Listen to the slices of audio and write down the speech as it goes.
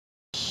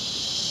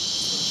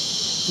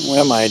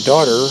Well, my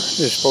daughter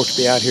is supposed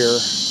to be out here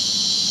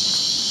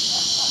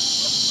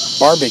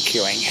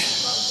barbecuing,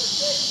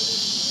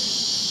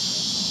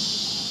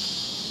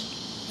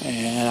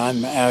 and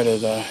I'm out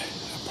of the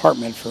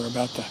apartment for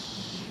about the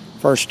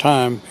first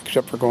time,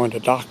 except for going to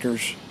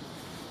doctor's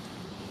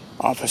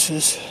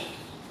offices.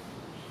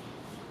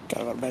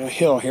 Got a little bit of a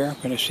hill here. I'm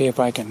going to see if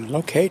I can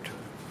locate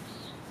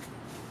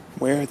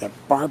where the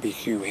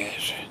barbecue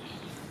is,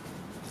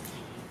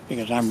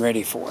 because I'm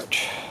ready for it.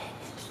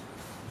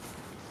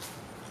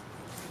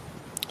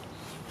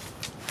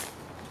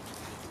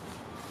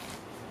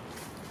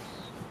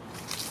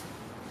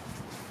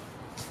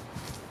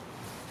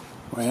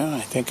 Well,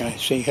 I think I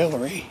see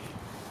Hillary.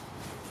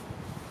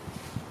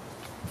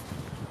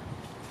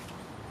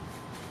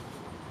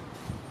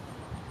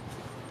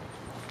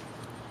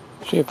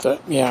 See if the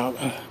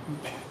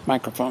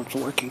microphone's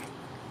working.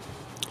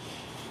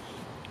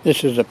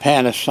 This is a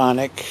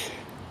Panasonic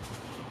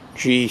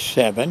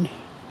G7.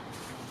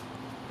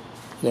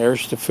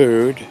 There's the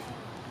food.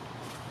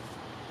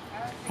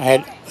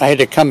 I had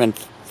to come and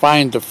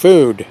find the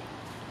food.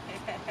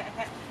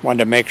 Wanted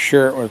to make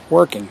sure it was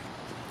working.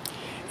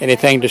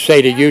 Anything to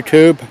say to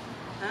YouTube?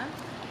 Huh?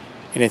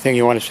 Anything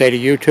you want to say to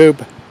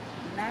YouTube?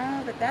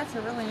 No, but that's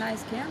a really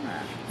nice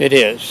camera. It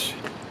is.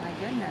 My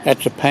goodness.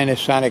 That's a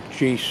Panasonic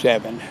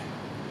G7.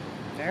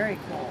 Very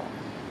cool.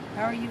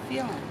 How are you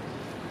feeling?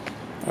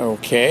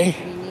 Okay.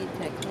 We need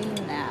to clean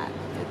that.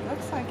 It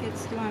looks like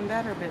it's doing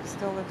better, but it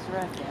still looks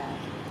rough, Dad.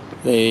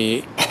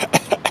 The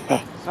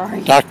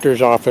Sorry.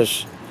 doctor's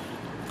office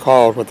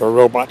called with a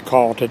robot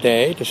call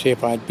today to see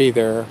if I'd be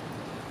there.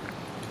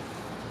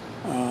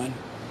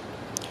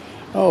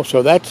 Oh,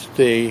 so that's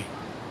the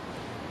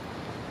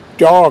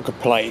dog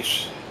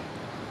place.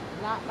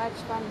 Not much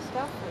fun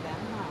stuff for them,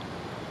 huh?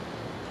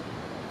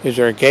 Is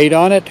there a gate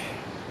on it?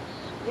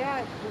 Yeah,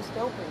 it just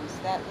opens.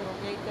 That little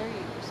gate there, you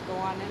just go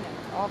on in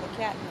it. All the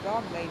cat and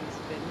dog ladies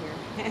have been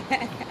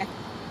here.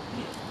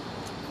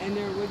 And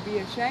there would be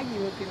a Shaggy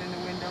looking in the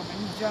window, but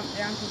he jumped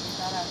down because he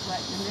thought I was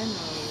letting him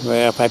in.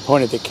 Well, if I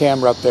pointed the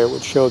camera up there, it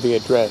would show the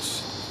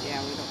address. Yeah,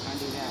 we don't want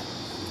to do that.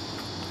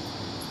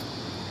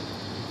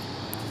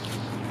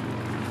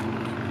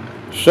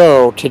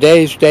 So,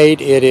 today's date,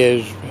 it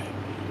is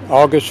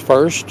August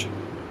 1st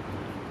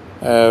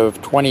of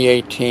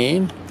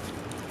 2018.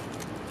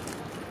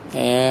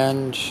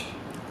 And,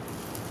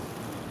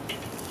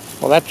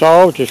 well, that's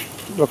all. Just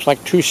looks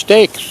like 2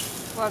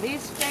 steaks. Well,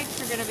 these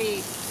steaks are going to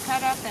be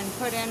cut up and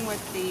put in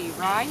with the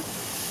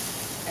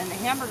rice. And the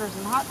hamburgers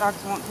and hot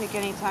dogs won't take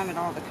any time at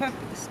all to cook,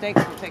 but the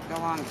steaks will take the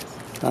longest.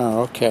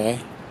 Oh, okay.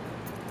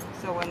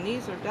 So when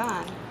these are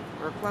done,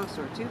 or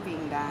closer to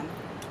being done,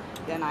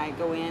 then I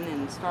go in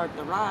and start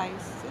the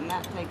rice, and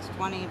that takes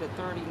 20 to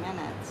 30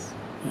 minutes.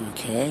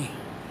 Okay.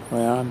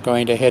 Well, I'm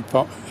going to head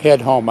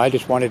home. I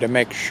just wanted to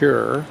make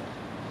sure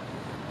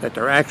that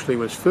there actually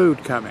was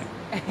food coming.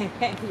 Yeah,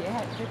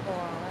 it took a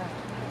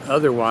while.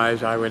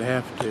 Otherwise, I would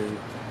have to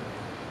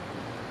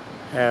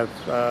have...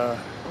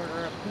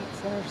 Order a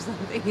pizza or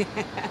something.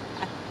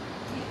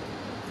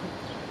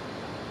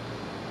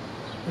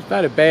 It's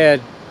not a bad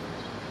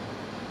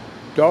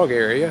dog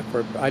area.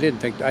 I didn't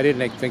think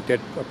that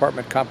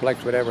apartment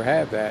complex would ever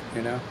have that,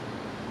 you know.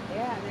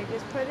 Yeah, and they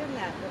just put in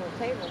that little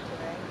table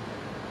today.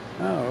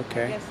 Oh, I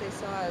okay. guess they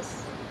saw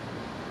us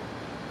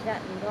cat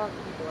and dog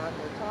people out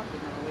there talking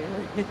earlier.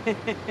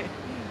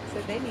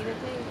 Said they need a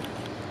table.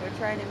 They're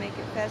trying to make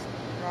it festive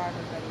to draw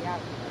everybody out,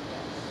 I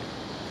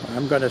guess.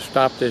 I'm going to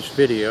stop this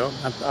video.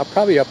 I'll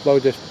probably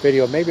upload this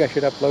video. Maybe I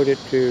should upload it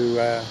to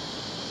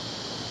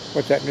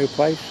what's that new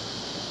place?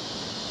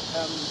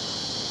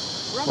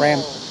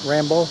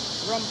 Rumble.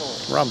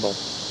 Rumble.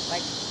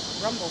 Like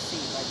rumble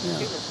seed, like the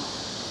sugar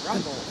plant.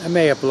 Rumble. I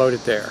may upload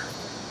it there.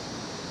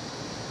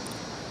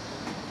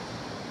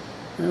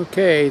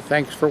 Okay,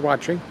 thanks for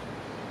watching.